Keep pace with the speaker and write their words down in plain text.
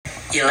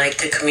You like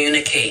to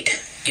communicate.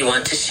 You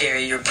want to share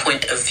your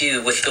point of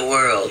view with the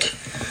world.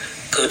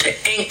 Go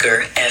to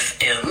Anchor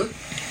FM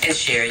and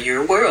share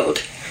your world.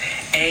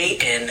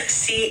 ANCHOR.FM.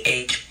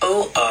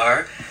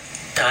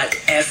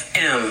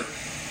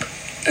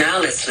 Now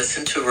let's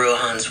listen to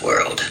Rohan's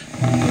World.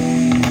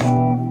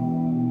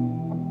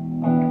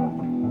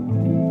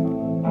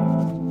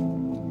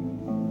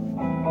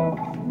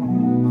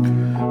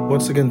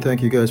 Once again,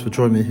 thank you guys for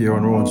joining me here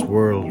on Rohan's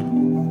World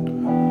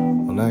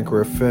on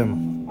Anchor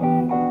FM.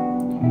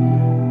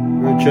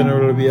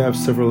 Generally, we have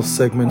several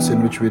segments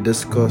in which we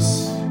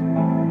discuss,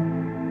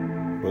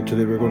 but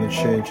today we're going to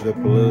change it up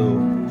a little,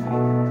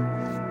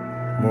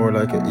 more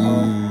like an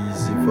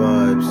easy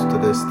vibes to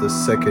this, the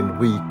second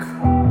week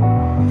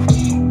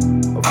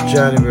of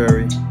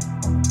January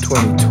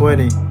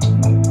 2020.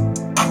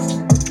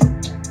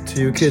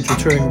 To you kids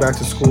returning back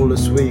to school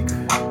this week,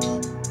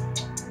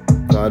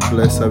 God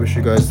bless, I wish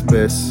you guys the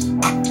best.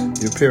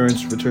 Your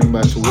parents returning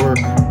back to work,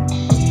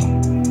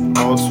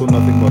 also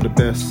nothing but the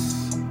best.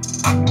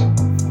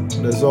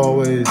 And as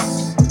always,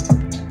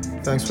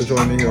 thanks for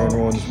joining me here on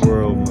Rohan's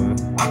World, man.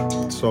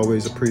 It's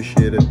always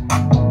appreciated.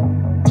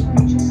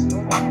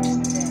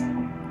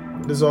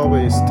 As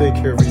always, take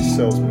care of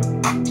yourselves,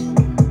 man.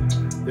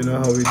 You know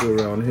how we do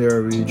around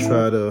here. We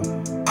try to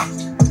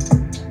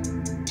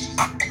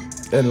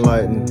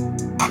enlighten,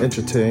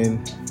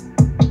 entertain,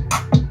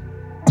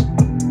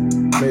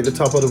 make the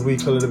top of the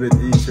week a little bit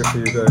easier for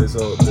you guys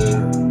out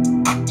there.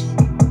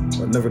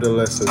 But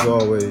nevertheless, as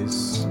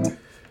always,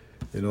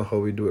 you know how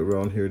we do it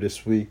around here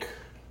this week.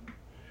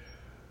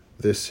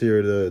 This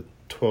here, the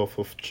 12th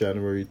of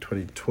January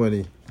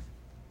 2020.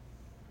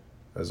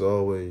 As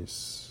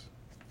always,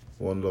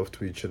 one love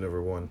to each and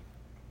every one.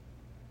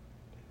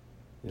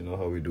 You know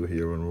how we do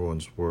here on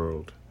Rohan's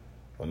World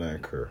on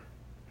Anchor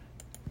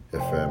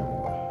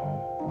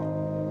FM.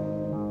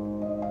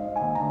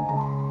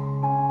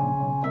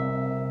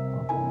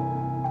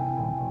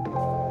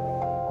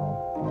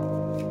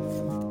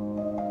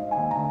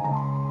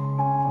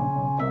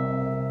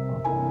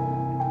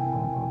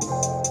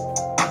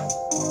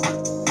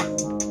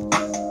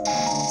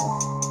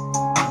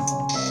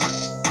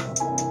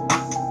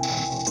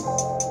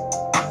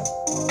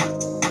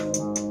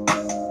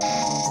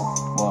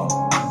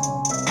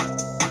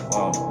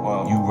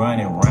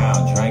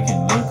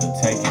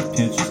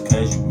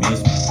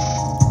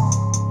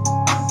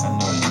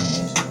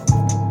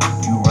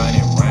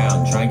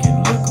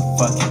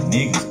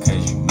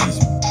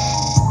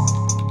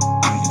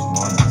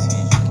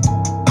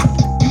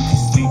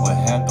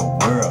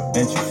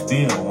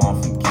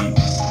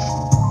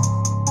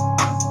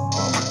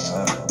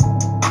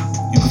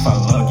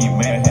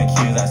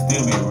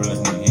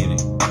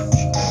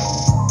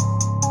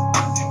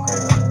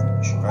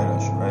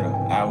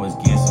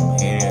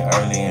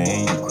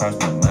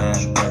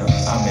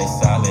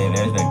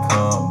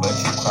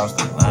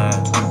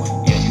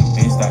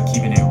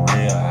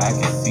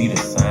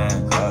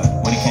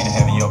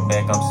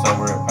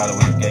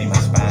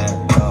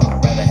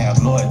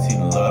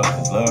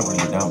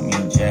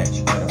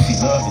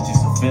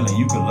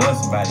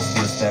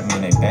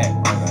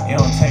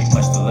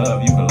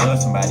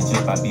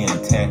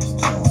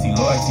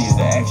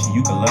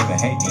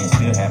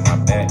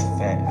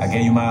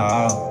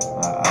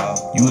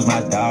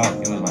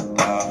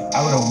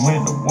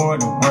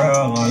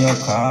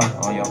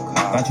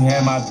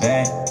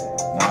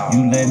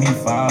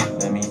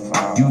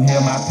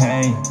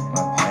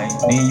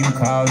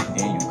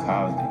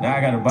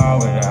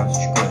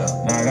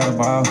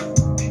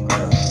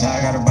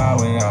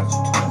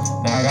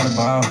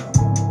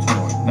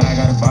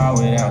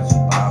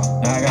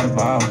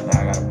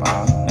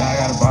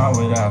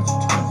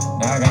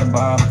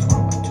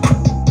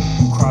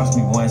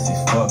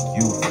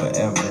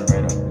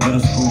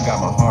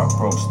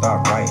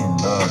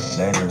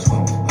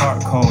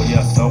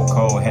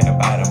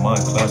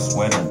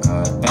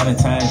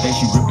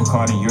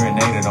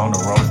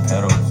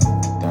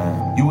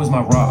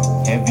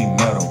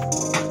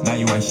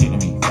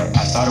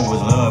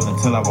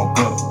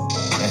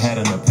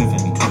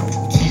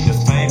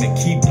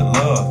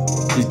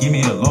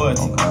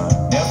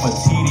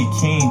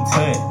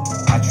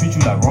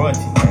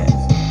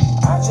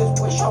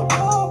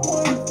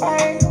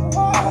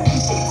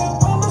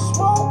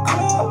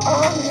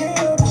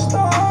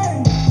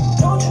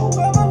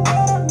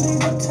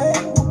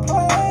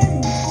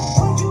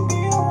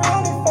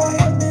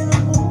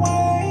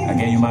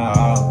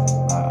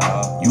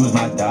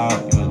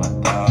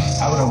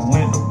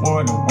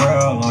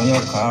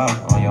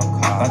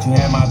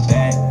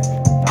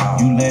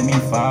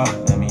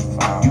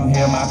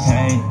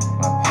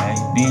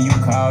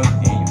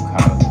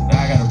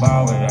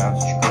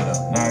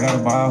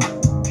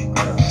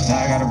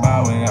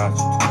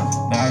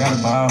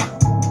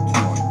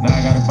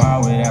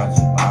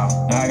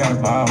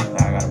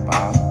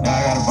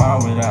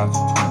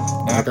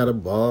 I got a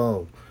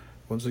ball.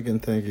 Once again,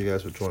 thank you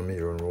guys for joining me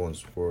here on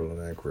Rohan's World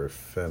on Anchor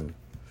FM.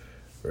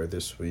 Where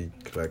this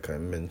week, like I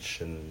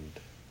mentioned,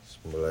 it's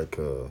more like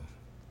a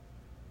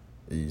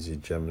easy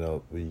jamming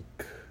out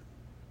week.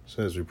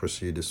 So as we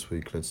proceed this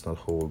week, let's not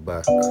hold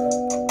back.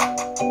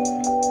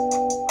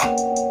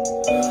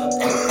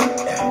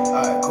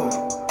 Alright,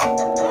 cool.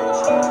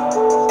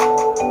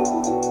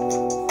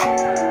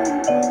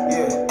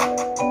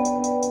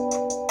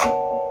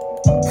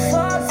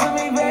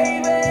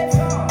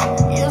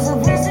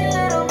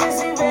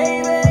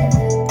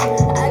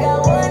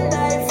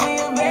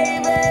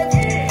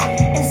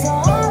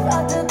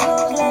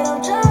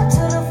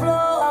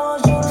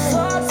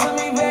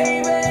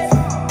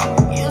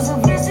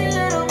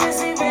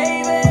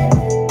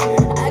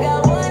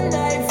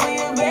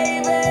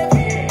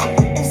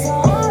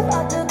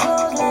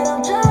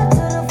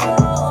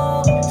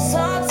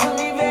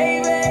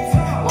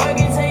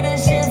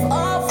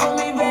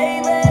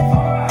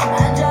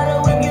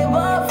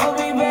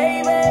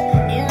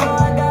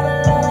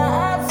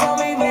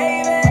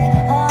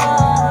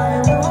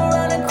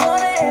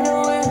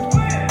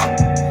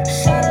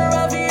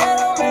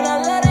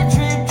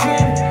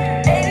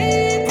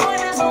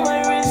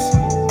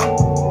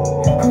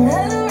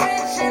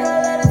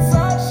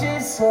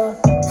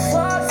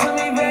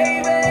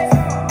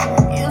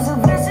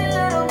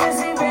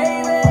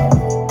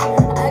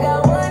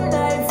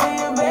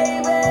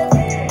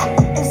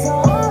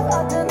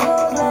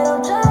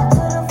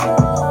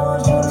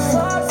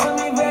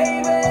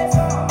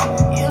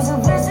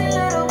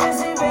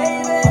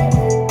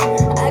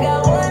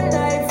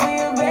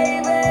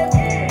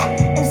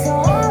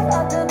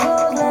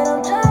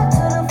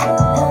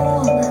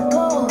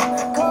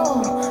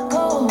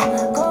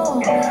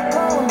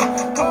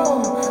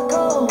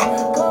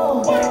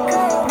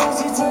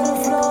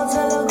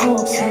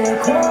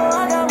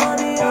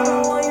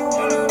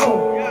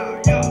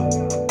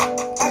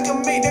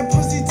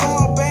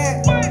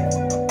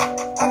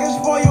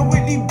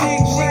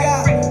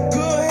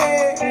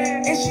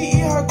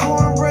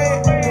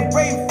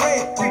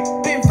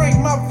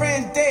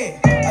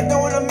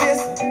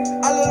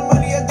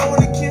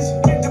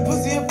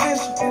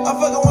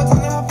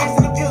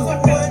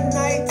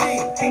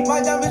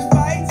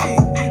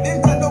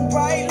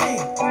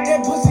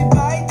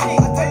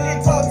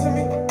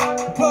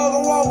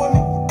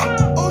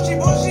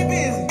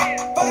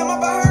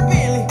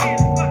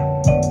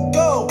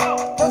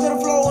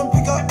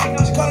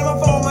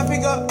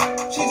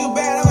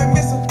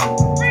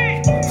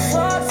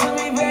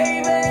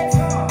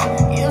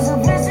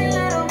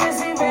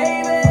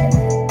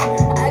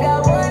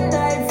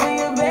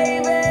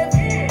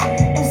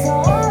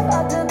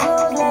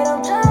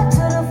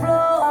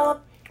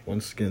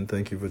 Once again,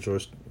 thank you for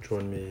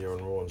joining me here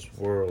on Rowan's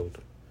World.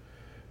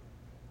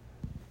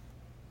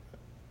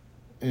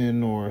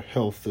 In our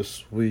health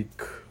this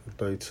week,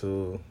 I'd like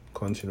to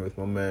continue with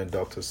my man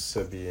Dr.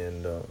 Sebi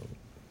and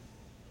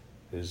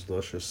his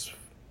luscious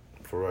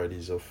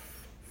varieties of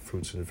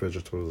fruits and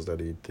vegetables that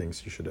he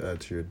thinks you should add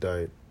to your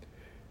diet.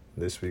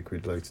 This week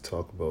we'd like to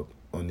talk about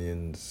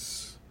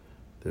onions.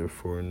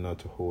 Therefore, not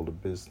to hold a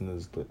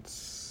business,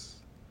 let's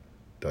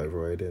dive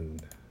right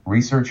in.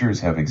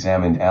 Researchers have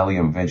examined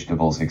allium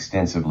vegetables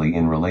extensively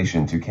in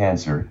relation to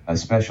cancer,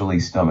 especially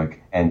stomach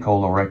and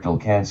colorectal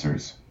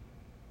cancers.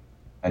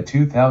 A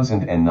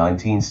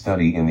 2019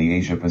 study in the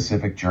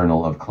Asia-Pacific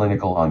Journal of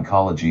Clinical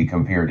Oncology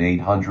compared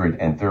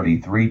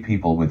 833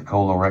 people with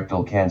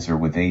colorectal cancer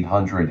with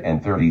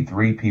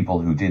 833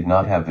 people who did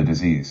not have the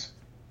disease.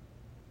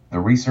 The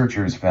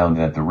researchers found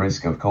that the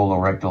risk of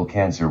colorectal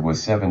cancer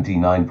was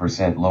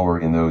 79% lower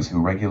in those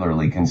who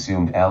regularly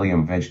consumed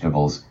allium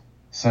vegetables,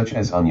 such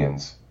as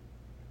onions.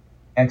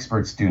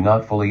 Experts do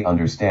not fully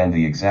understand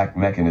the exact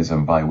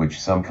mechanism by which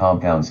some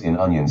compounds in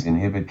onions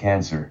inhibit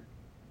cancer.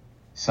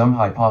 Some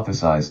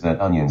hypothesize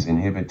that onions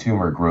inhibit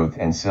tumor growth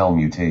and cell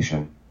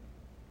mutation.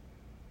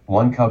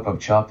 1 cup of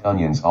chopped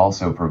onions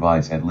also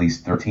provides at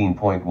least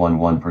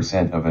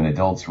 13.11% of an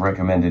adult's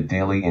recommended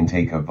daily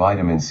intake of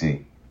vitamin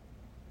C.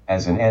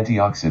 As an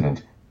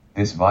antioxidant,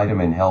 this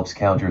vitamin helps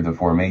counter the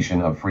formation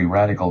of free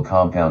radical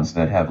compounds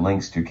that have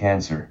links to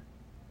cancer.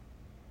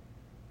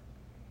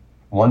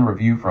 One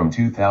review from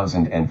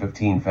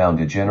 2015 found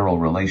a general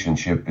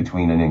relationship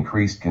between an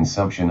increased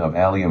consumption of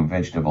allium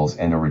vegetables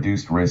and a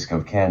reduced risk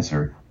of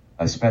cancer,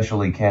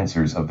 especially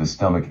cancers of the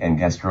stomach and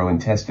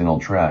gastrointestinal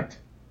tract.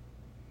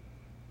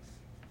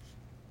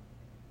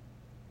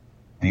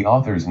 The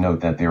authors note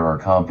that there are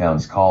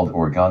compounds called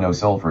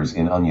organosulfurs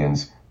in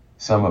onions,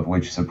 some of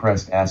which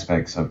suppressed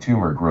aspects of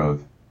tumor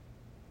growth.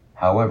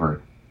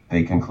 However,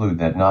 they conclude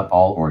that not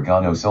all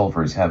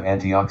organosulfurs have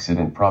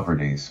antioxidant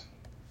properties.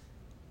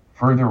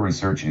 Further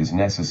research is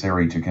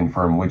necessary to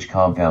confirm which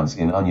compounds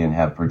in onion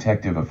have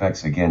protective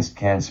effects against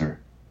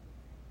cancer.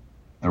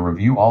 The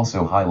review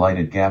also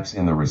highlighted gaps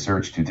in the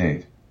research to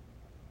date.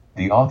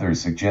 The authors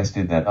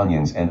suggested that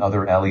onions and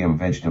other allium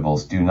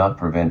vegetables do not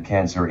prevent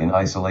cancer in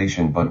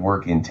isolation but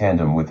work in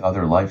tandem with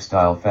other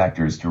lifestyle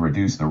factors to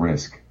reduce the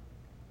risk.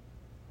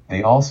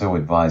 They also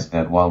advised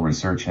that while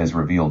research has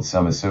revealed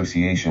some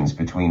associations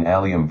between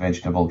allium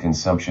vegetable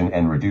consumption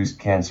and reduced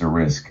cancer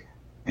risk,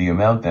 the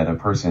amount that a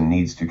person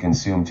needs to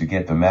consume to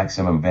get the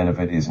maximum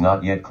benefit is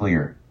not yet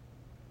clear.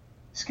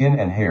 Skin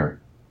and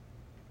hair.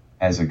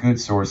 As a good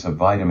source of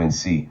vitamin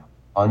C,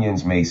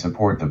 Onions may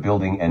support the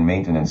building and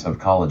maintenance of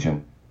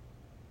collagen.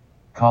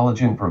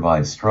 Collagen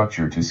provides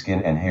structure to skin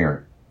and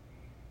hair.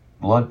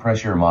 Blood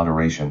pressure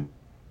moderation.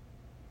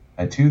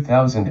 A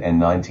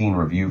 2019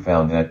 review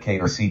found that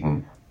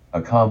quercetin,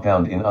 a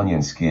compound in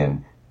onion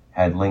skin,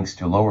 had links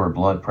to lower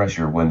blood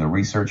pressure when the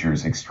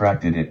researchers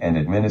extracted it and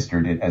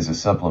administered it as a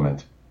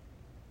supplement.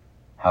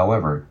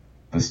 However,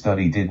 the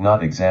study did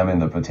not examine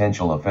the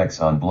potential effects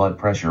on blood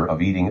pressure of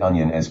eating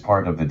onion as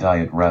part of the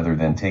diet rather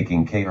than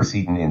taking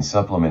quercetin in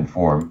supplement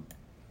form.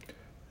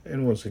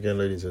 And once again,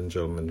 ladies and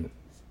gentlemen,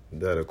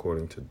 that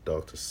according to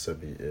Dr.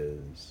 Sebi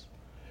is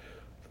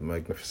the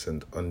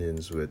magnificent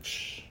onions,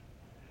 which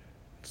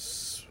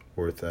it's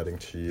worth adding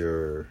to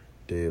your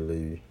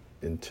daily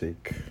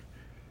intake.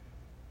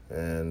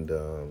 And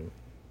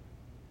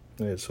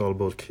it's all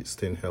about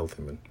staying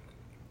healthy, man.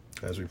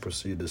 As we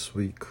proceed this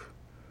week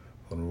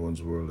on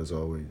Rowan's World, as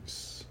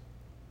always,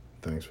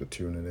 thanks for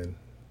tuning in,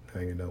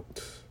 hanging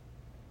out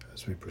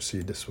as we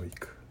proceed this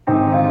week.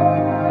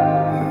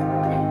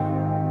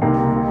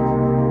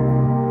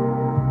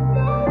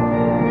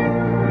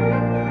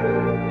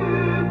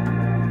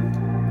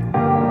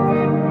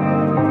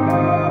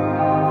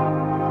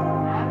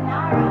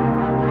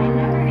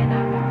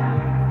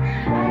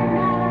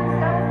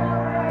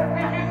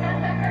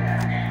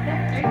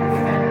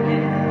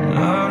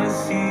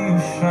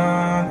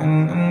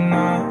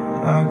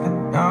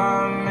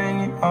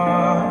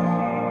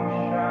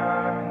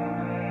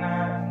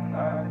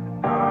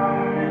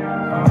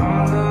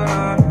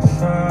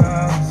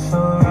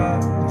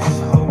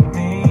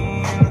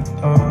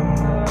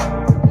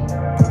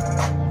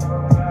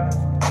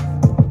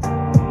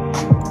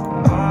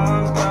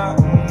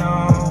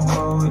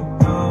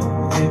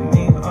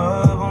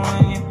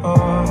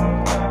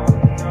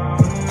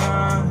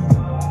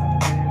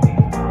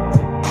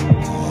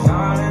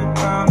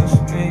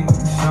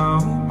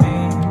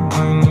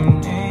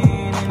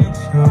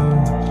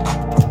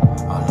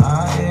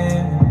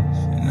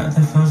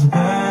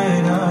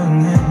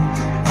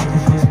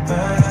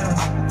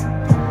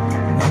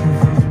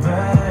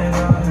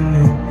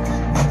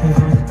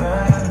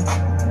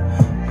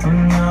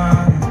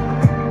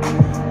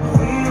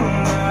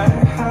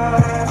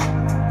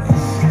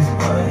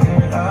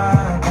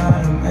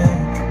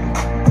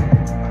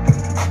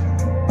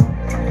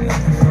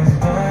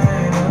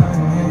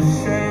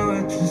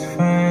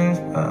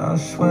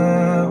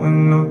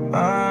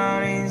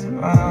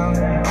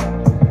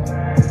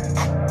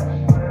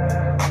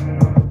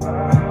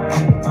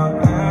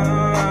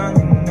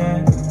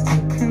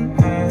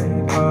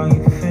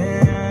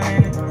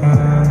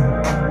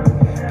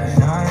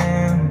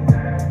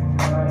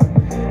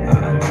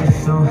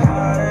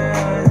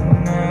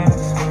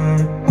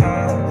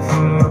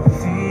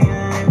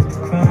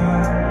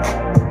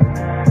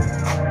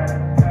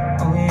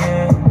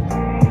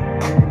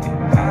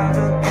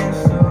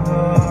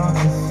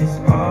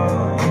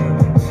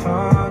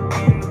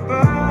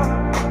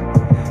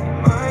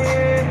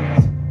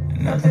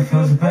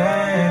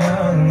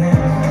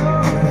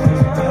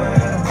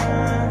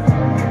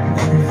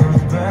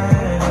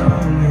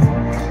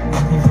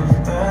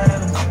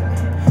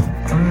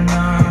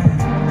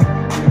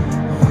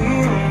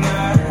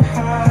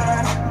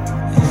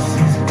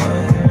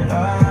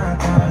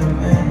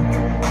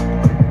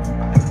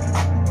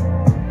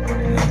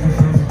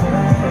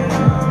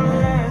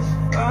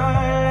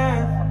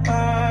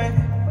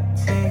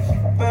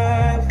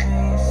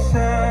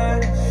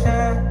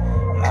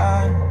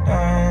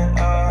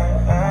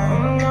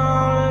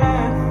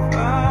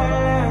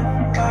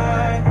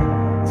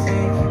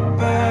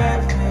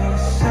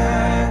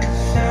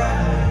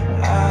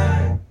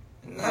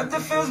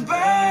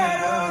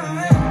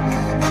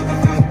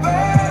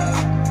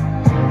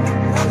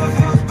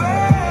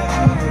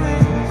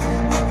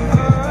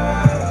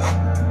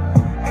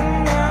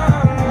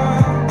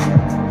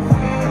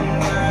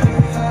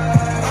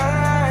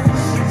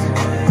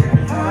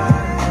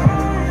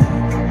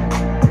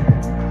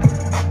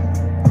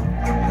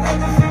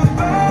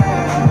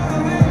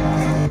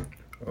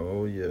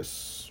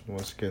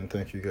 Once again,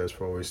 thank you guys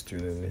for always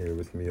tuning in here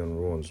with me on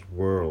Rowan's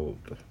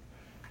World.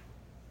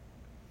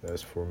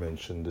 As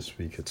aforementioned, this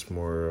week it's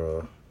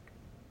more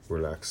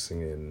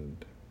relaxing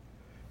and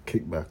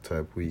kickback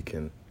type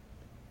weekend.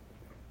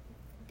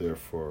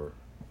 Therefore,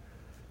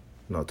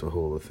 not to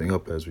hold the thing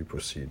up as we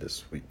proceed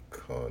this week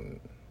on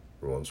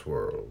Rowan's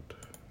World.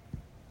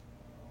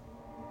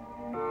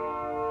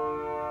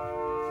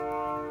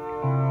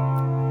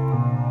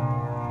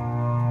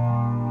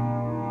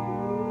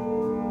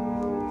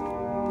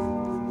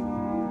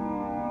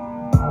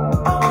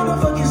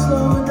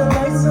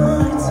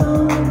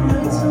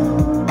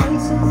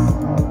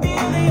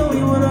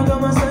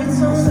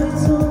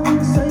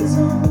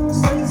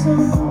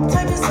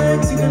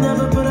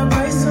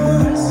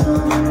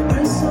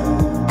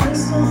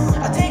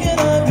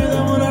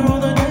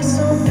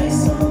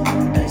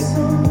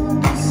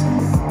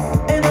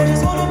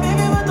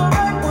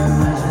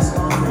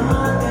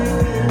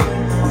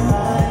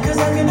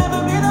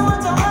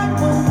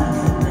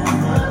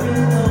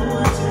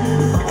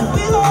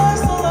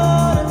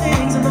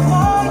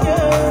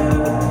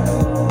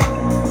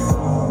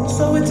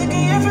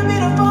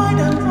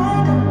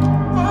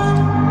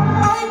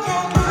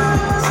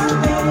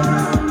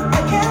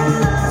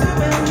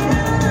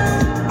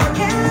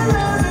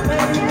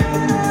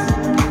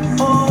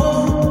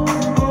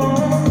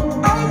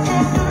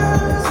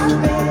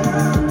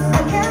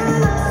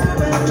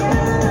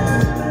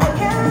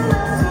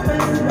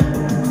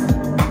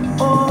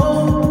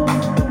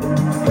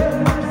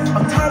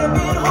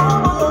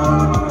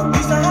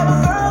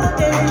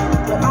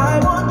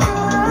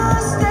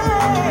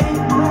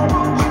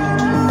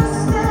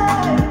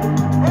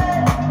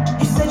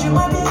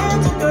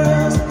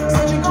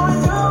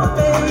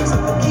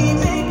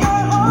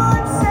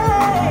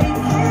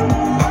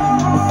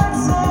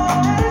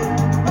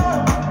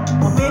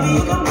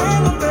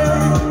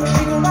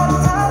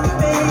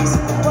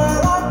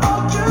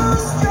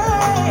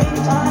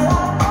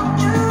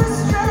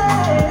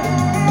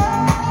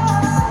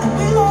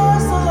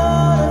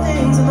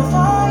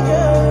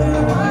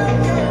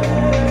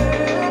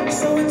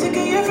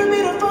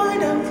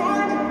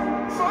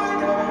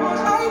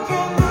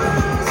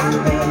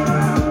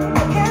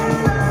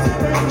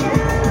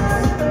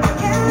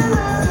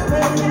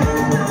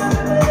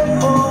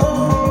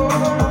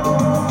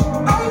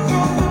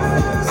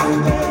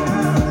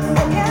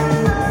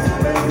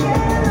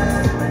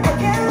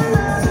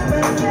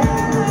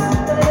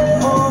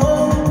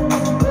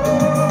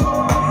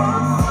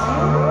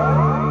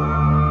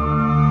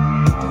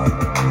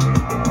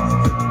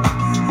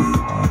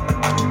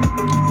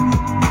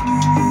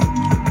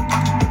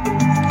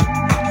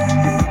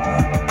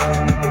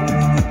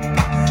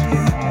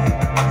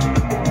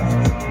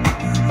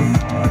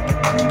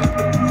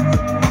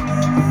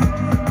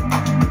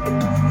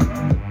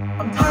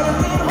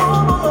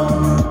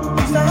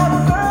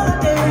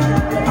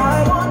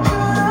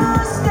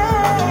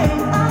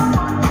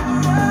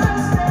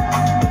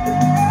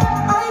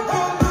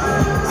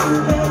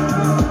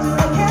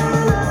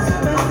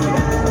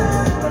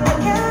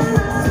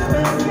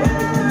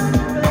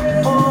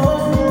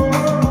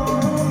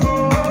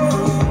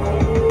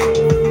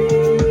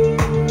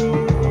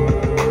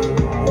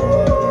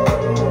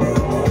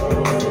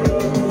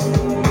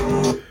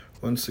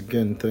 Once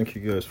again, thank you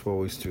guys for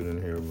always tuning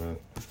in here, man.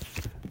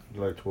 I'd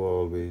like to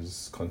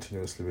always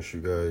continuously wish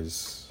you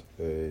guys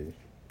a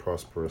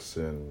prosperous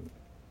and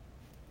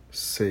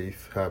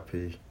safe,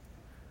 happy,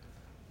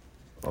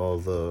 all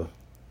the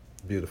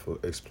beautiful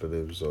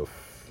expletives of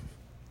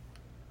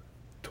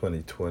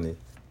 2020,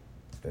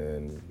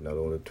 and not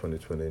only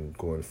 2020 and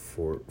going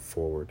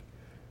forward.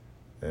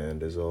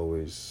 And as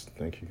always,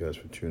 thank you guys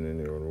for tuning in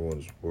here on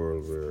Rowan's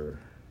World, where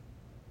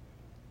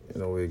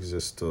we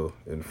exist to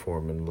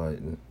inform and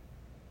enlighten.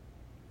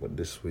 But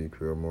this week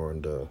we are more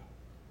on the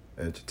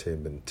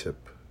entertainment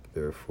tip.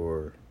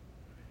 Therefore,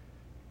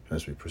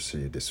 as we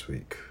proceed this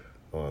week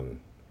on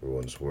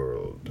Rowan's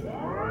World. Beautiful,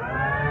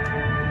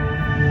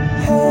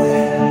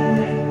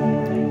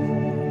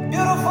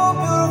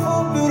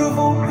 beautiful,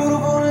 beautiful,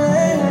 beautiful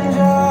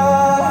angel.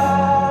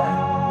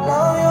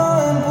 Love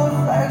your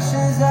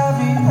imperfections,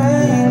 every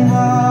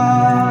anger.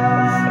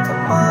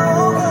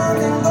 Tomorrow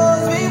comes and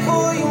goes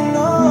before you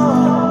know.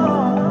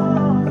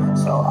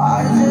 So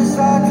I just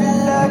had to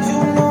let you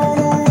know.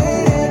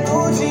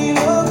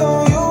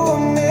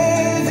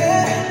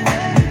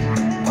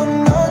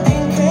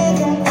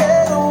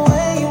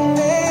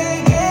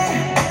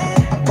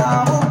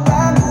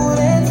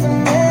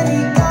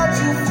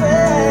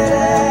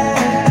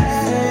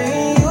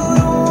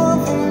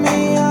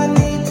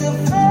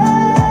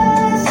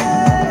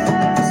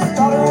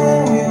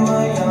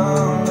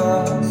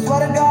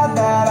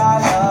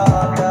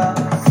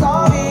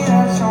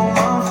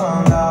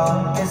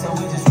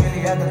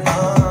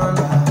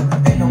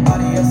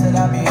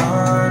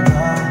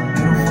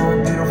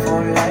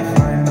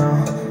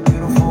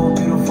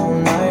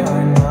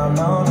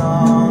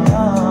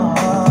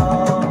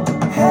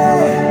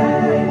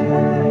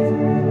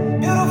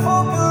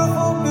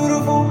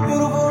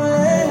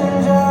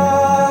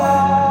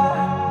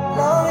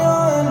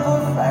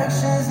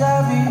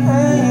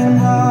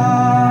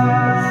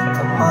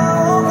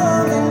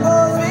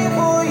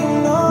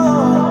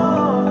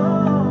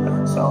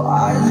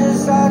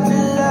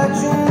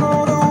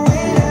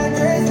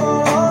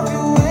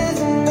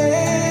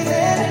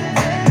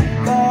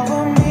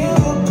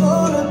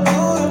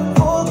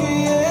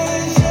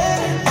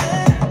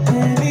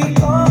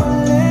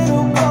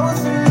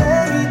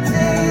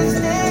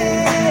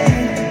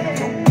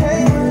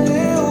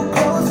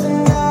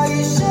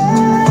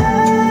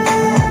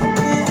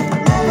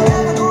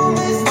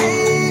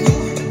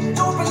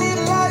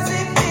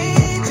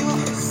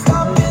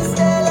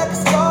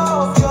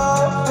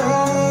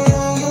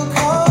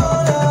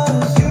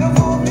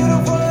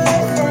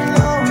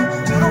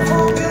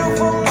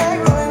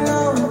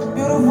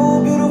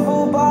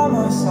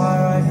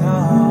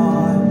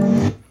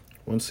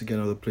 Once again,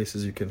 other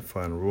places you can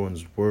find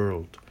Rowan's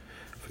World.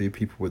 For you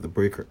people with the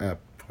Breaker app,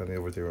 find me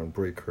over there on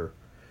Breaker.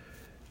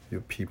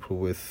 You people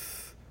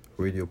with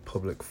Radio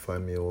Public,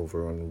 find me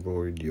over on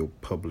Radio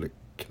Public.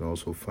 You can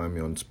also find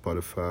me on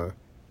Spotify. You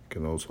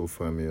can also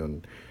find me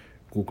on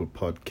Google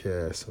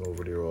Podcasts, and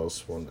over there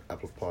also on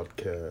Apple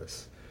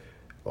Podcasts.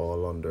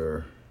 All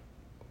under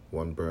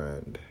one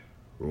brand,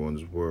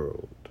 Rowan's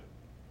World.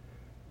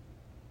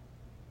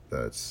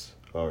 That's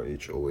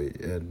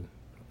RHOAN_S_OORLD.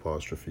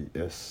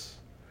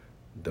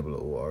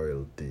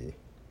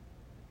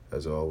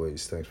 As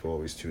always, thanks for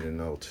always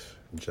tuning out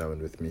and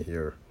jamming with me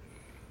here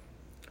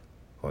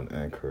on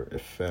Anchor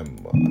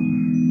FM.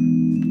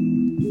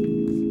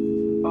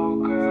 Oh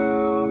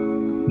girl,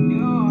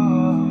 you,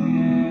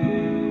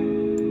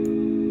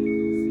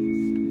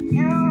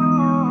 yeah.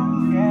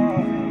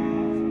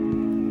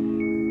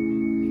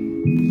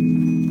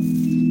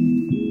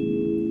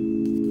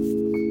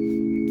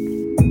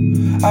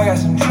 I got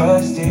some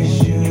trust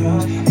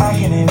issues, I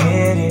can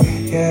admit it,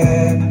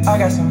 yeah. I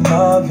got some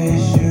love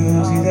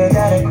issues, either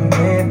that or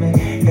commitment,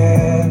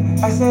 yeah.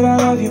 I said I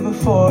love you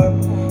before,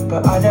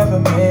 but I never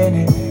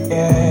meant it,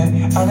 yeah.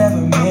 I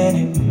never meant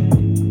it.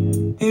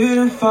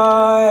 Even if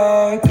I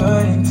had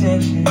good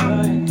intention,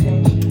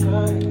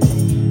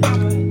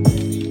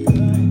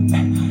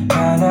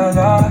 nah, nah,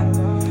 nah.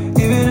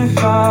 Even if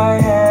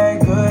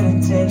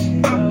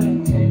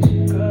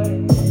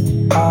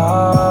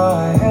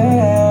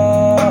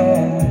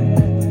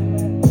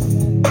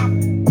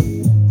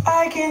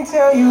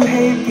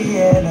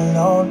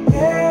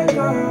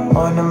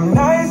On them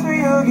nights where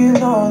you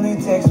get lonely,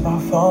 text my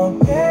phone.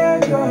 Yeah,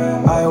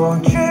 girl. I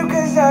won't trip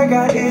cause I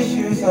got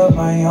issues of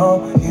my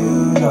own.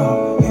 You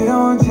know, you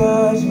don't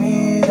judge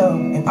me though,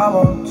 and I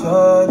won't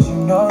judge you,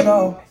 no,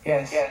 no.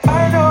 Yes,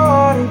 I know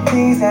all the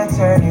things that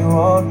turn you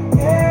on.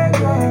 Yeah,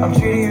 girl. I'm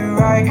treating you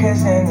right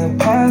cause in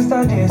the past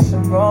I did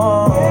some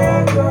wrong.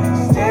 Yeah,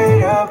 girl.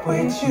 Stayed up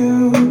with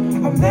you,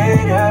 I'm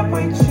laid up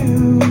with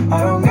you.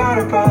 I don't got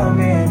a problem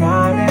being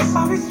honest,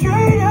 I'll be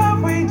straight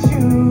up with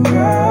you,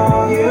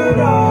 girl. You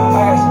know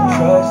I got some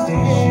trust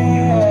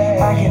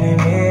issues, I can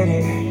admit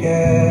it,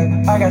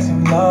 yeah. I got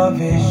some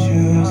love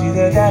issues,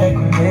 either that or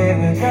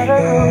commitment,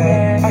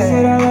 yeah. I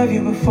said I love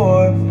you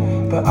before,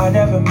 but I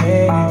never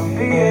meant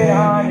it,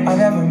 yeah. I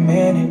never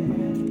meant it.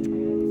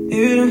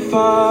 Even if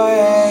I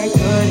had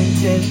good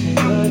intentions,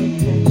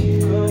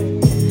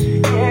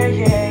 yeah,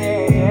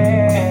 yeah,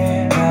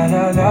 yeah,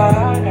 nah,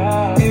 nah,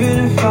 nah. Even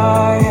if I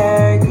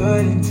had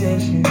good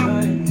intentions,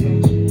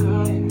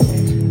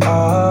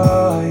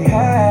 oh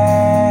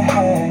yeah,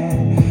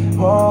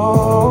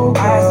 oh, I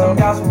had some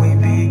doubts when we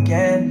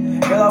began.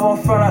 Girl, I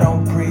won't front, I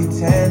don't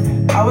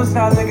pretend. I was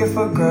not looking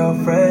for a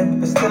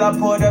girlfriend, but still I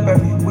pulled up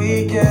every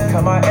weekend.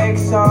 Cut my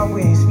ex off,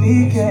 we ain't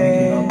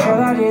speaking.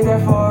 Girl, I did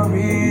that for a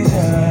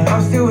reason.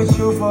 I'm still with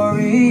you for a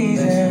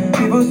reason.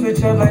 People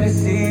switch up like the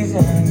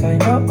seasons, I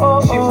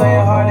know. She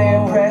playing hard to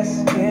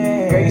impress,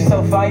 yeah. Girl, you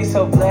so fine, you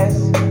so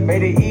blessed.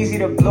 Made it easy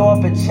to blow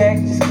up a check.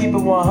 Just keep it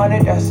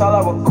 100, that's all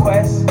I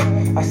request.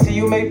 I see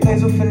you make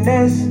plays with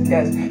finesse,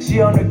 yes.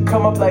 She on the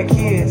come up like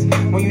kids.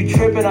 When you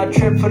trippin', I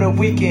trip for the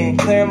weekend.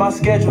 Clearing my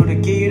schedule to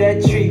give you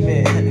that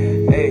treatment.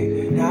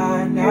 Hey,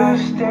 nah, nah. You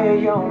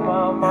stay on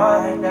my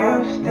mind,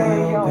 you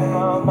stay on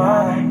my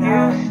mind,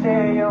 you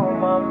stay on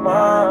my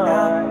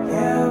mind.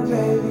 Yeah,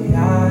 baby,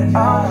 nah,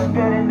 I'm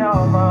spending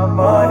all my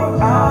money,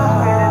 I'm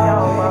spending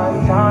all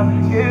my time.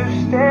 You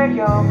stay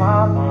on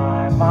my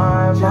mind,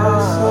 my mind.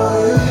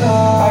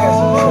 I got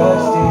some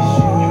trust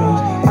issues,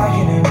 I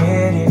can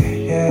admit it,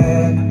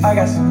 yeah. I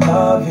got some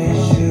love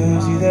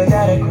issues, either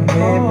that or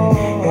commitment,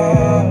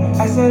 yeah.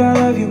 I said I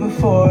love you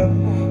before,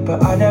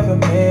 but I never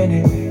meant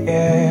it,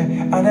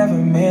 yeah. I never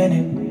meant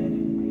it.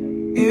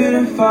 Even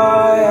if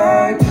I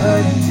had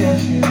good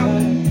intentions,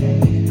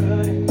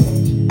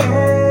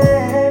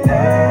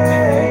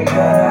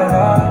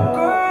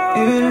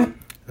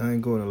 I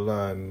ain't gonna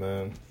lie,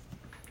 man.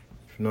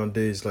 If on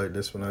days like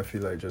this when I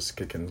feel like just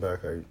kicking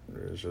back,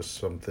 there's just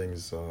some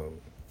things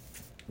you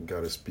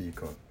gotta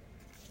speak on.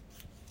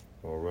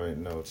 Well, right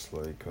now it's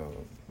like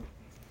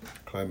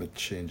climate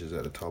change is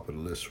at the top of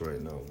the list right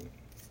now.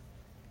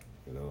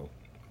 You know,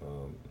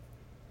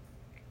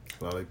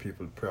 a lot of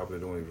people probably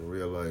don't even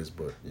realize,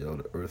 but you know,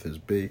 the earth is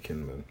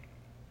baking, man.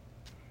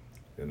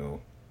 You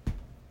know,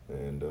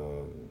 and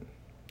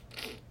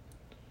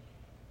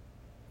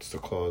it's the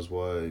cause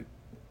why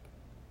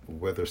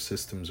weather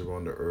systems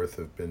around the earth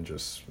have been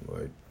just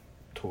like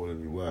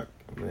totally whack.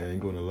 I mean, I ain't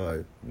gonna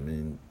lie. I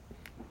mean,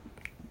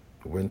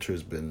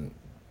 winter's been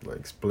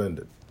like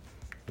splendid.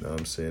 You know what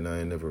I'm saying? I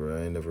ain't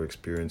never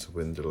experienced a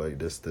winter like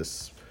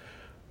this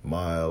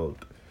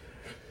mild.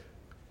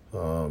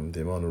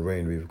 The amount of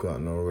rain we've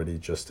gotten already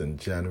just in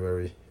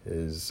January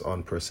is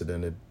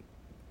unprecedented,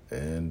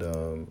 and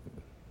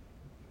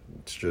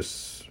it's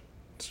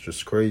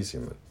just crazy,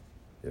 man.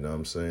 You know what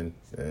I'm saying?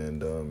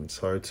 And it's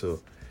hard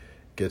to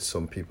get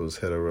some people's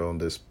head around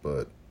this,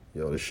 but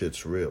yo, the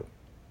shit's real.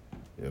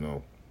 You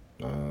know,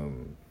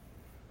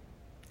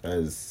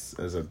 as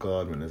a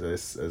Godman,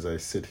 as I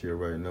sit here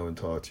right now and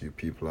talk to you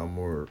people, I'm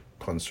more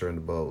concerned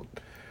about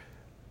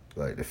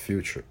like the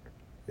future.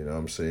 You know what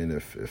I'm saying?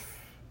 If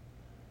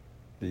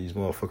these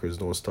motherfuckers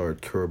don't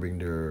start curbing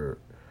their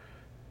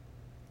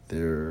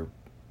their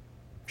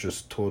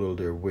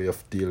way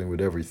of dealing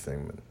with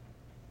everything, man.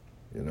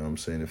 You know what I'm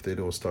saying? If they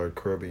don't start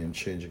curbing and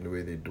changing the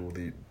way they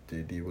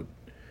deal with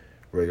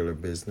regular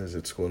business,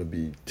 it's gonna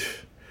be,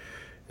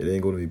 it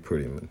ain't gonna be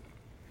pretty, man.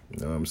 You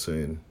know what I'm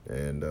saying?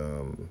 And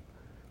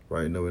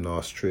right now in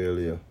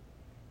Australia,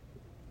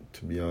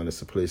 to be honest,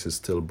 the place is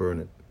still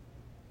burning.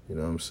 You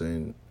know what I'm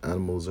saying?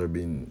 Animals are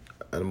being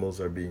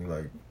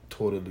like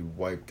totally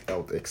wiped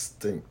out,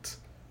 extinct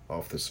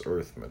off this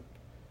earth, man.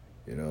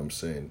 You know what I'm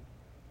saying?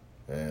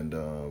 And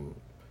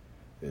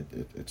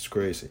it's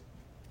crazy,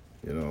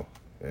 you know.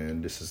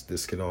 And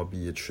this can all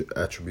be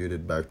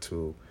attributed back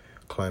to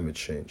climate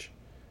change.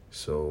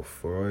 So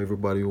for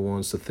everybody who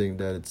wants to think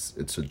that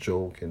it's a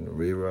joke and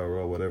rah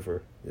rah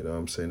whatever, you know what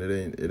I'm saying?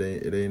 It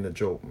ain't a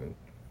joke, man.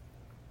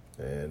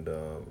 And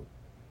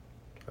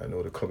I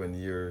know the coming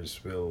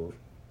years will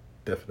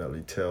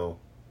definitely tell,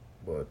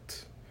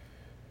 but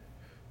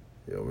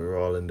you know, we're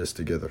all in this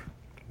together,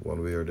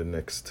 one way or the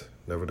next.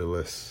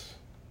 Nevertheless,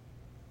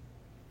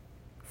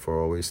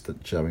 for always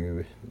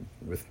jamming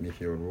with me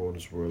here on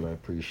Rollins World, I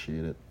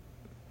appreciate it.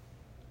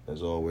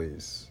 As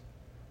always,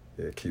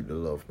 yeah, keep the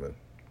love, man.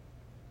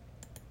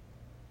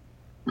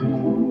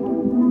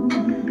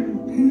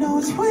 No,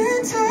 it's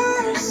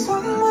winter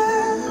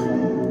somewhere,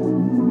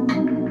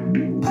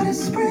 but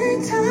it's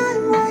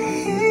springtime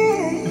right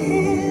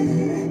here.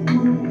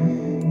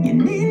 You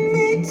need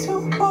me to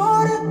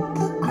water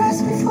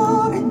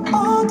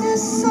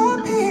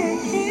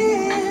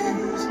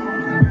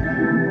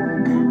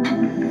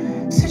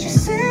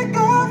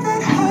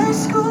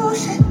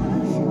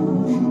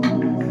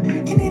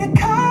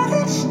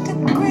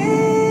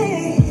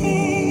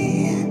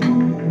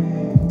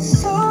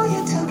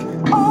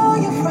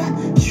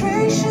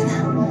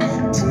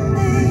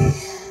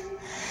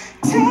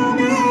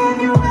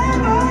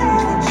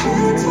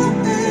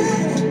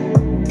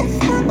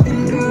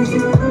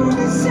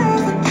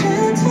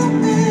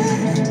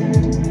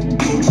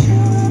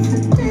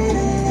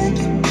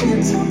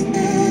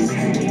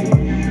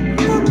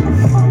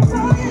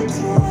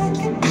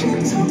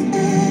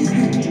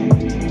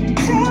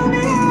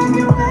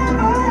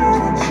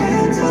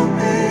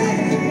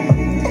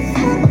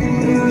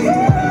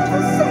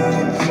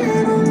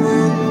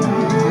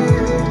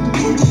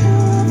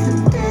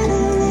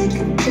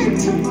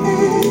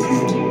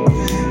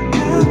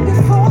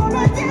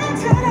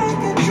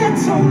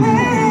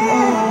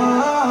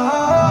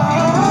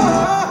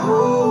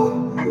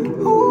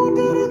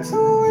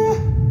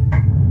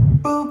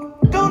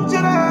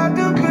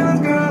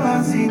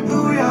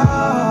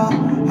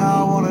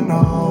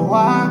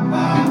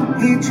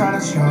trying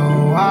to show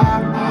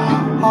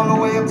up. All the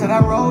way up to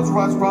that Rolls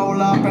Royce,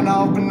 roll up and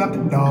I open up the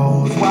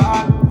doors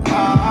wide.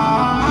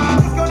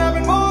 Just gonna have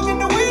it more than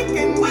the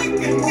weekend.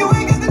 You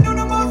ain't got to do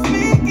the most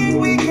speaking.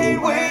 We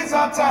can't waste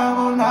our time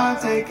on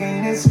not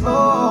taking it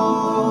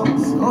slow.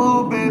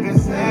 So baby,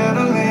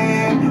 settle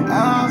in.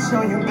 I'll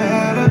show you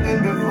better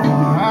than before.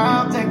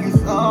 I'll take you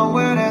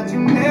somewhere that you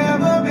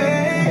never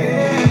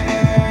been.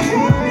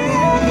 Tell me,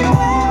 have you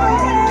ever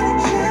had a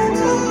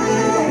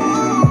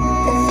gentleman?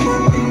 If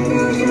nothing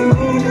new, you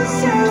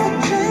deserve a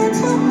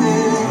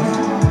gentleman.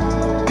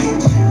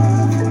 Get you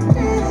up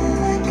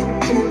like a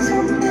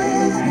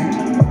gentleman.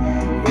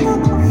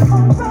 Looking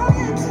for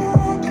royalty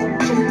like a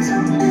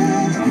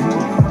gentleman.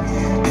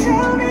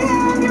 Tell me,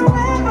 have you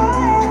ever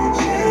had a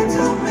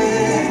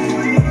gentleman?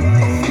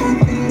 If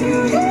nothing new,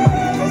 you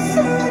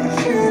deserve a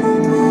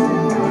gentleman.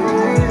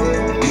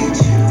 Get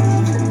you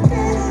up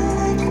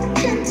like a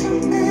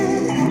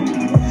gentleman.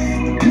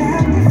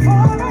 Not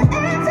before I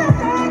enter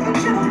like a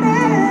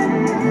gentleman.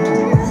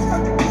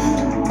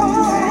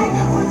 Take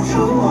what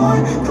you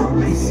want, don't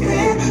be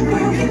scared.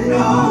 Girl, you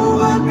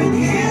know I've been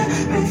here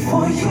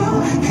before you.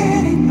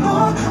 Can't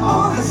ignore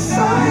all the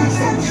signs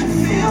that you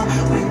feel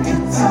when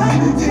you're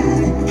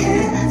touching and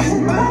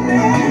kissing my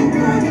neck.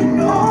 Girl, you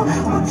know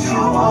what you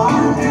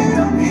want,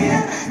 and I'm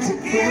here to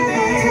give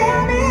it.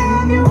 Tell me,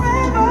 have you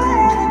ever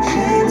had a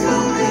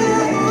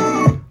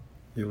gentleman?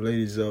 You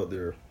ladies out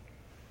there,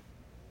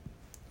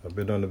 I've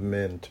been on the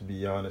men, to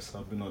be honest.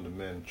 I've been on the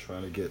men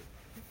trying to get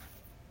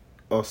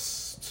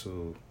us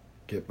to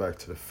get back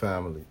to the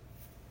family.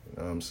 You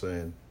know what I'm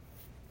saying?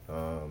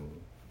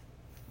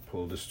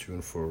 Pull this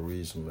tune for a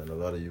reason, man. A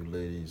lot of you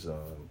ladies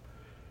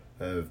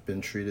have been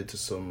treated to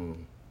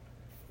some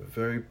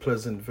very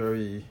pleasant,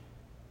 very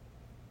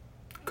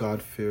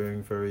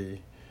God-fearing,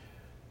 very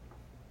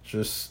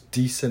just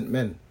decent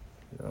men.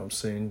 You know what I'm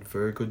saying?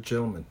 Very good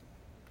gentlemen.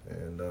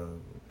 And,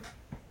 you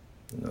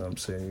know what I'm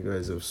saying? You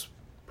guys have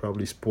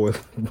probably spoiled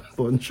a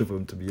bunch of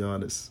them, to be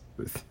honest,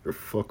 with your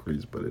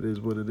fuckeries, but it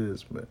is what it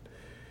is, man.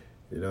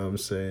 You know what I'm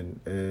saying?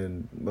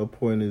 And my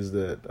point is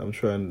that I'm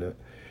trying to,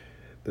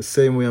 the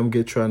same way I'm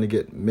trying to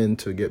get men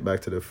to get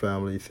back to their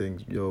family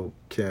things, yo,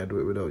 can't do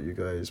it without you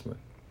guys, man.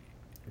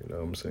 You know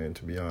what I'm saying?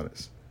 To be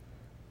honest.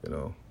 You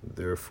know,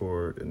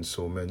 therefore, in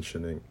so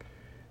mentioning,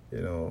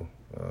 you know,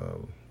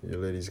 your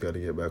ladies got to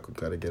get back,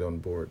 got to get on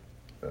board.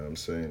 You know what I'm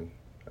saying?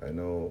 I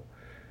know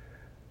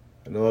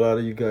a lot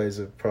of you guys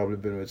have probably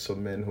been with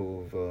some men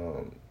who've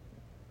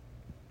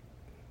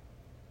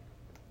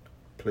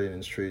plain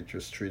and straight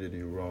just treated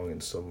you wrong in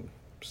some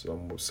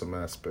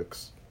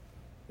aspects.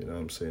 You know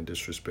what I'm saying?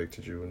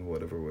 Disrespected you in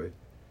whatever way.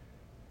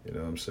 You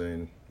know what I'm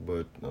saying?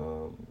 But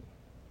you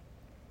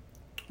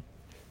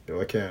know,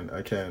 I can't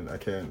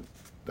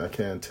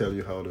tell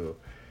you how to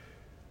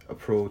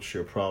approach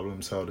your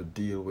problems, how to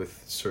deal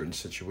with certain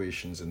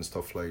situations and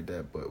stuff like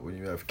that. But when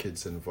you have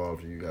kids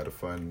involved, you gotta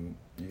find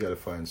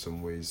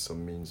some ways,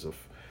 some means of,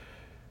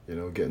 you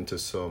know, getting to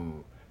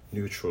some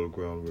neutral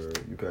ground where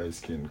you guys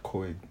can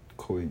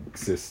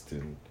coexist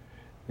and,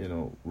 you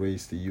know,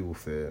 raise the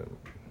youth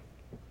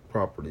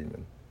properly,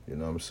 man. You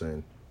know what I'm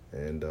saying?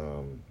 And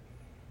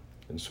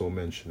so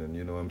mentioning,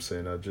 you know what I'm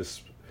saying? I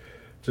just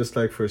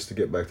like for us to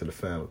get back to the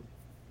family.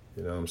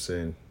 You know what I'm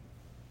saying?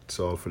 It's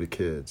all for the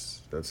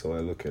kids. That's how I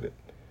look at it.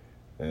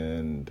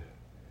 And,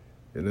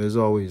 you know, as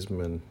always,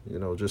 man, you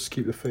know, just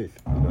keep the faith.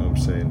 You know what I'm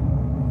saying?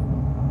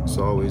 It's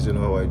always, you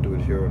know, how I do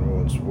it here in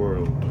Rowan's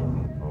World.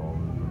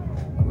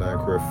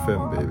 Anchor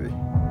FM, baby.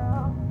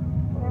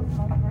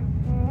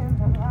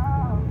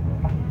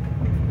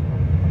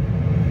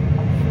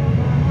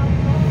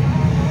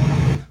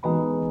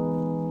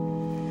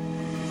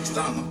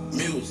 Summer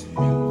music.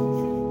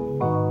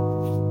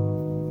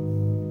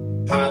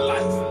 High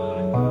life.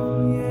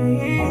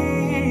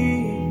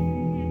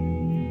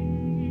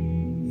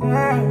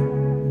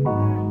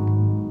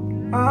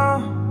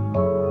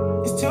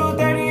 It's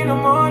 2:30 in the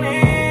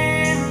morning.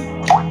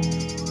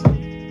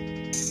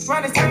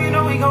 Right this time, you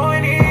know we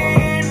going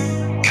in.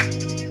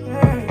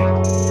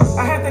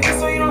 I have to kiss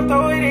so you don't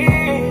throw it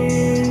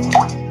in.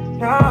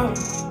 No,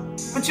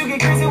 but you get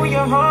crazy when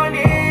you're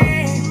horny.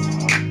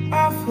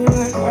 I feel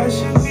like I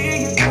should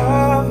be your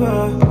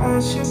lover, I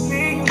should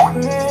be your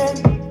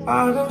friend.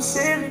 All them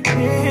silly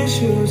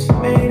issues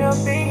made up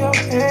in your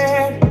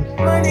head.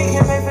 Money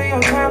can pay for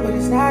your time, but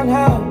it's not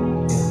love.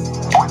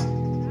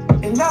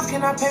 And love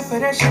cannot pay for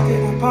that shit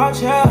that I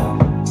bought you.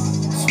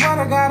 Swear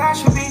to God, I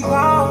should be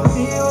gone,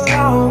 be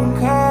alone.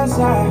 Cause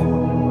I'd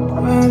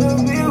rather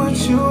be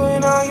with you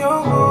and all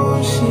your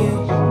bullshit.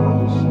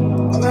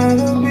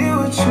 Rather be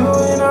with you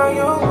and all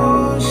your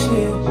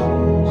bullshit.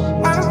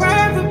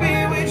 Rather be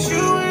with you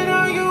and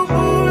all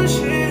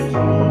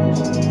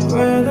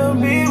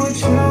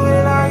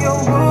your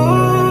boo.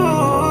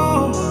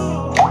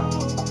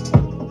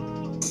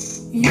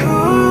 You,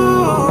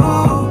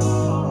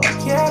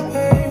 yeah,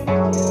 babe.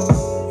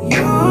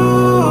 You,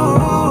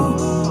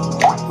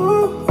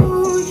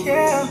 ooh,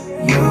 yeah.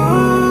 You,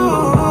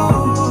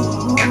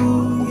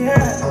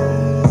 yeah.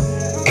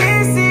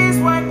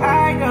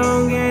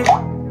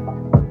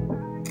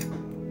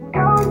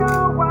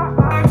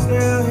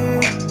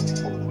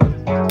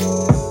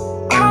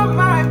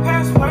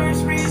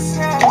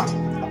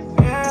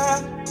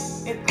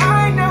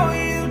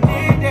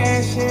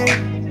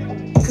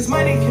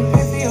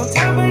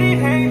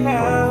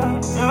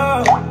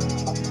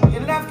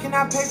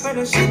 pay for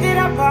the shit that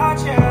I bought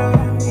you.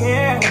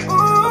 Yeah.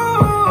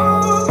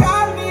 Ooh,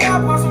 got me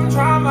up on some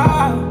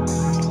drama.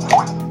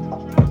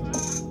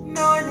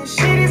 Knowing this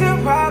shit is a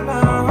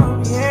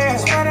problem. Yeah.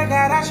 Swear to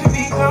God I should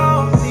be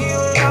gone, leave you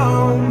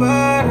alone,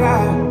 but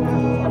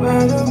I'd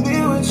rather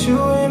be with you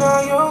and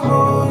all your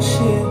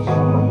bullshit.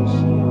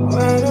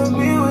 Rather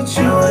be with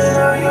you and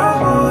all your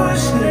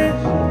bullshit.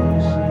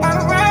 I'd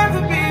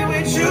rather be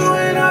with you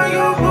and all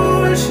your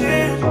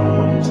bullshit.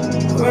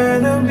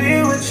 Rather be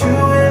with you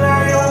and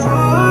all your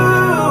bullshit.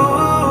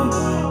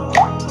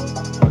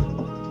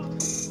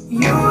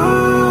 You,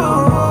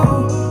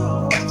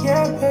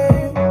 yeah,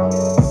 babe.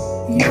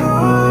 You,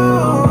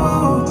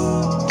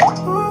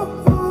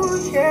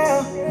 yeah.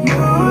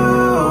 You,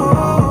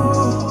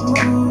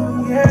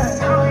 yeah.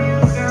 Know you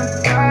got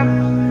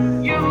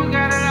problems. You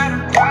got a lot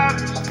of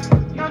problems.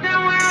 Know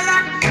damn well I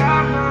can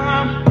solve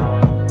them.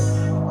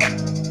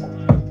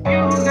 You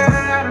got a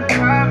lot of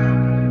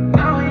problems.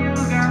 Know you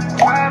got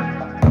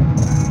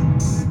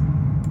problems.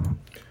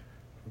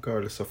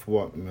 Regardless of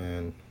what,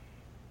 man,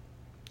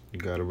 you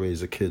gotta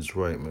raise the kids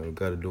right, man. We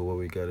gotta do what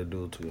we gotta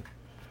do to, you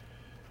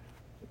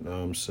know what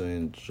I'm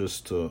saying,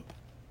 just to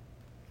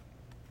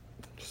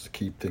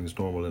keep things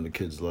normal in the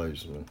kids'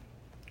 lives, man.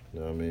 You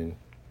know what I mean?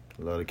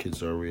 A lot of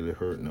kids are really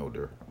hurting out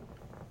there.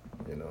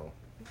 You know,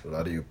 a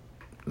lot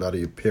of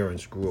your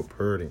parents grew up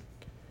hurting.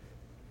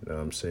 You know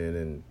what I'm saying?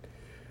 And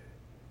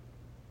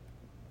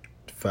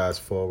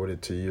fast forward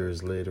it to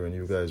years later, and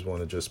you guys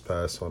want to just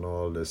pass on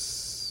all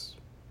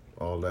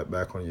that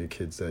back on your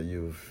kids that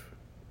you're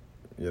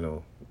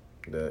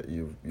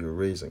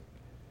raising.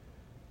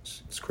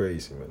 It's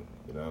crazy, man.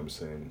 You know what I'm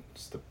saying?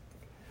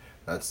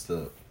 That's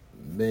the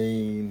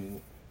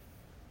main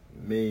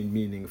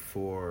meaning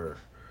for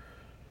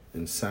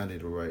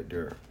insanity right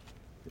there.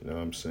 You know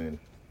what I'm saying?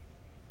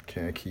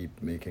 Can't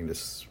keep making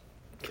this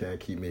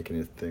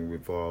thing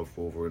revolve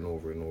over and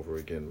over and over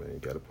again, man. You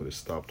gotta put a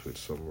stop to it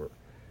somewhere.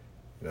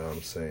 You know what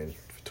I'm saying?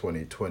 For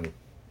 2020.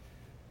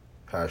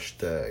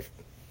 Hashtag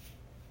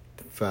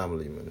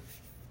family, man.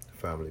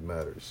 Family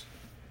matters.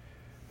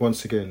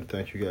 Once again,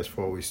 thank you guys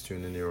for always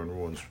tuning in here on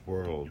Rowan's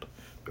World.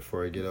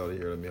 Before I get out of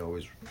here, let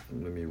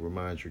me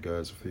remind you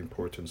guys of the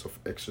importance of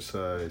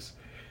exercise,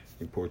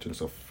 importance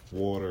of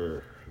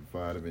water,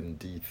 vitamin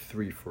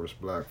D3 for us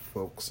black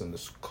folks in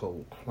this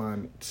cold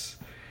climate.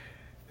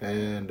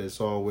 And as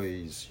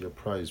always, your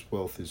prized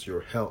wealth is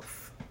your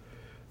health.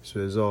 So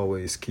as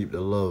always, keep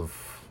the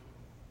love.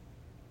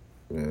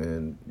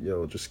 And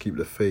just keep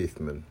the faith,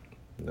 man.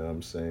 You know what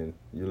I'm saying?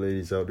 You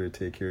ladies out there,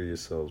 take care of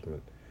yourselves,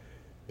 man.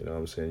 You know what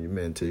I'm saying? You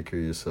men, take care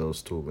of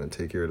yourselves too, man.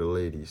 Take care of the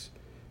ladies.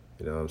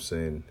 You know what I'm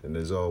saying? And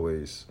as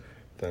always,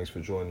 thanks for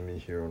joining me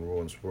here on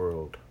Rowan's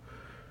World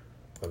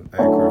on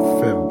Anchor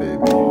FM,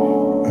 baby.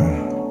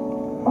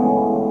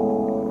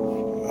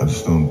 I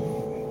just don't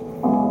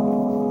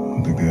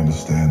think they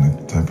understand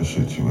the type of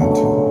shit you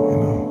into, you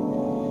know?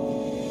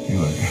 You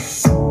like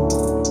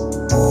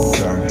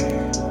dirty.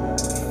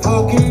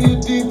 Fucking you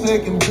deep,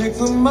 taking pics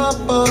on my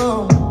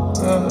phone.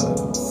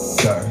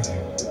 Dirty.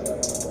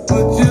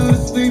 Put you to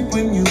sleep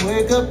when you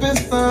wake up,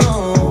 it's on.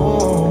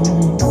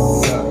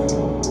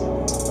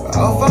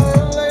 I'll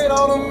violate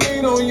all the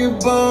meat on your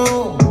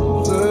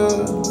bones.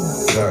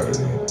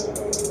 Dirty.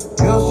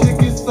 Your shit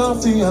gets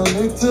saucy, I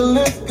lick till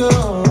it's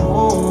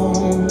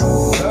gone.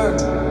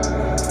 Dirty.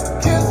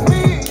 Kiss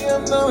me, I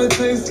know it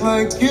tastes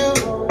like you.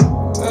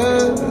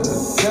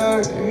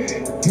 Dirty.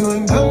 You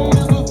ain't done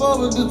this before,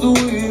 but this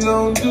we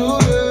gon' do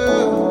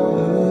that.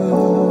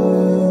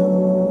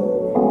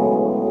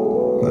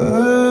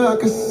 I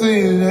can see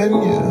it in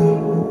you.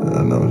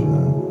 I know you.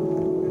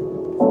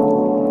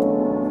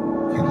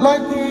 You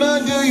like when I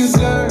do you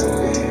dirty.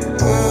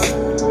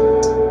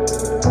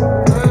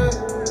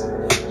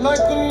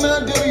 Like when I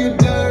do you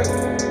dirty.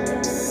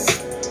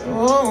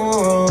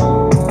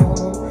 Oh,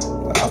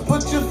 I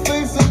put your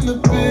face in the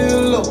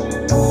pillow.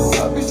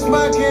 I be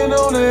smacking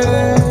on that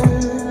ass.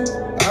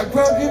 I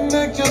grab your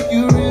neck, choke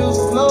you real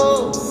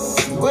slow.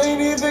 You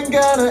ain't even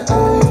gotta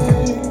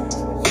ask.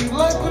 You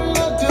like when I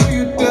do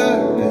you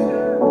dirty.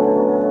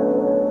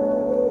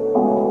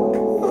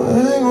 I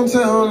ain't gon'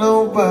 tell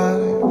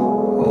nobody.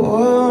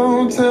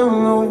 Oh, don't tell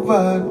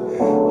nobody.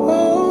 Oh,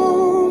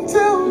 don't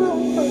tell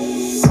nobody.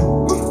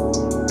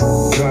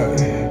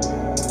 Dirty.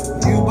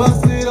 You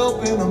bust it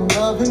open, I'm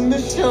loving the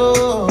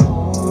show.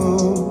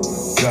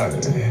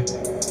 Dirty.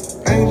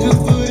 Ain't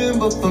just for him,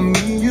 but for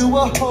me, you a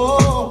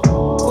hoe.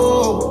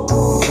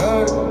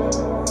 Dirty.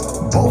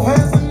 Both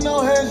hands and no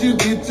hands, you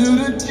get to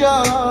the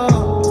job.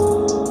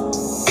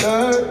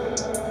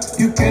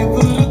 You can't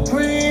pull the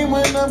cream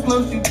when I'm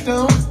close, you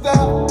don't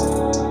stop.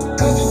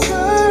 Cause you're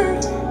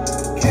dirty.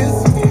 Kiss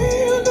me,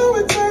 I know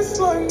it tastes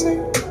like me.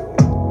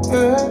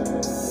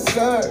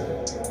 Dirty.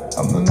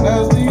 I'm the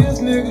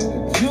nastiest nigga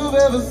that you've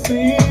ever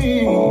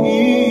seen.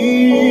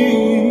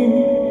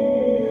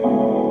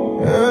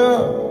 Yeah,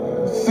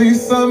 see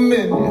something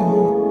in you.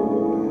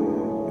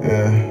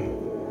 Yeah.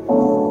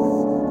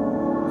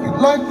 You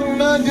like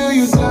when I do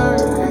you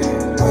dirty.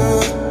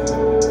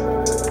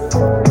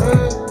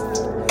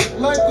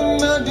 Like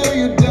when I do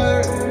you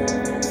dirty.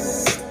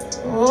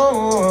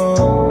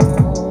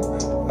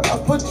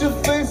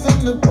 face in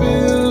the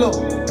pillow.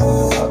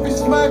 I be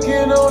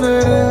smacking on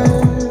that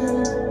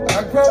ass. I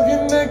grab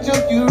your neck,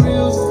 jerk you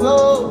real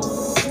slow.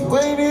 You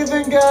ain't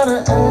even gotta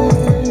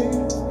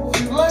ask.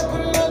 You like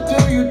when I do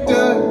you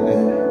dirty.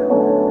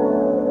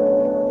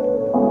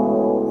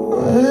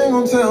 I ain't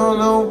gon' tell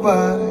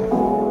nobody.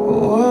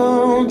 Oh,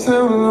 I won't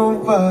tell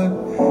nobody.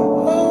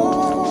 Oh, I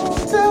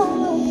won't tell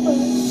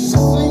nobody.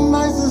 Swing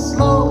nice and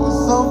slow, it's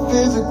so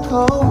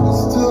physical.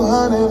 It's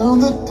 200 on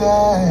the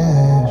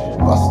dash.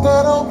 Bust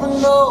that open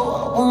door,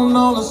 I want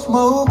all the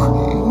smoke. You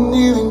ain't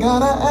even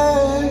gotta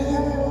ask.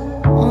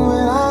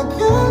 When I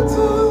get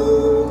to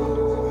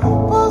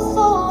bust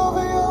all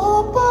over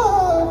your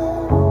body.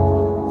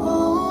 Oh,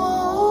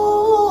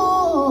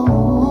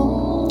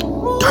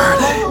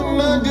 dirty. When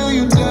I do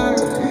you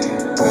dirty.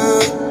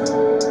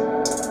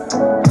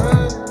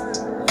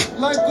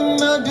 Like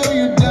when I do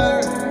you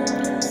dirty.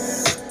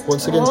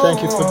 Once again, thank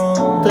you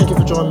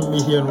for joining me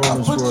here in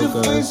Roman's World,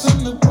 guys.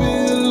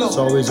 It's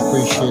always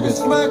appreciated.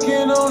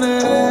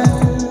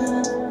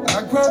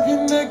 I grab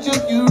your neck,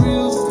 jerk you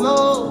real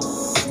slow.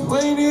 You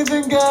ain't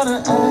even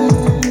gotta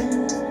ask.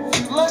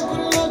 You like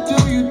when I do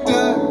you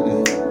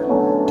dirty.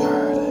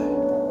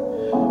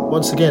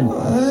 Once again, I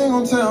ain't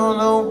gon' tell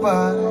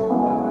nobody.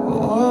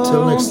 Oh,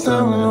 till next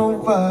time, man.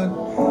 nobody.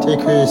 Take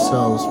care of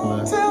yourselves,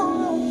 man. Tell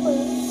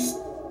nobody.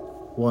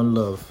 One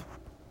love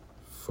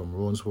from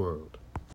Rowan's World.